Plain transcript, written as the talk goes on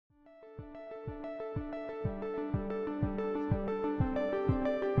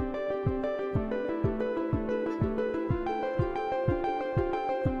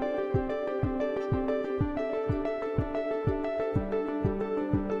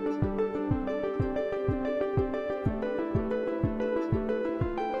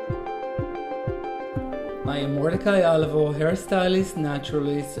I am Mordechai Alvow, hairstylist,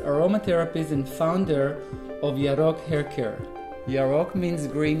 naturalist, aromatherapist, and founder of Yarok Hair. Yarok means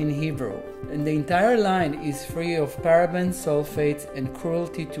green in Hebrew, and the entire line is free of parabens, sulfates, and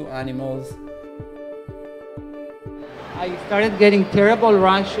cruelty to animals. I started getting terrible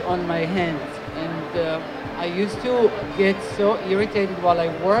rash on my hands, and I used to get so irritated while I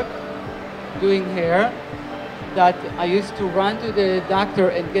work doing hair that I used to run to the doctor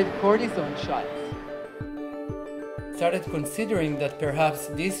and get cortisone shots. Started considering that perhaps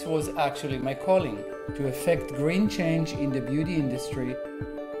this was actually my calling, to effect green change in the beauty industry.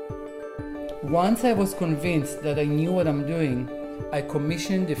 Once I was convinced that I knew what I'm doing, I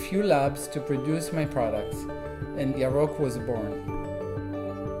commissioned a few labs to produce my products, and Yarok was born.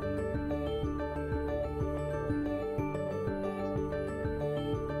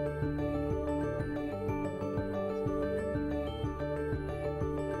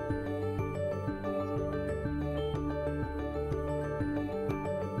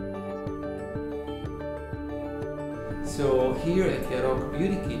 So here at Yarok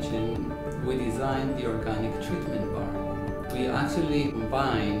Beauty Kitchen, we designed the organic treatment bar. We actually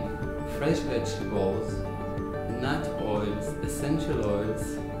combine fresh vegetables, nut oils, essential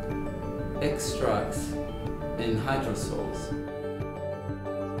oils, extracts, and hydrosols.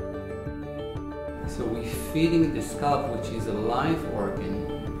 So we're feeding the scalp, which is a live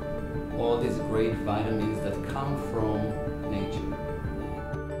organ, all these great vitamins that come from nature.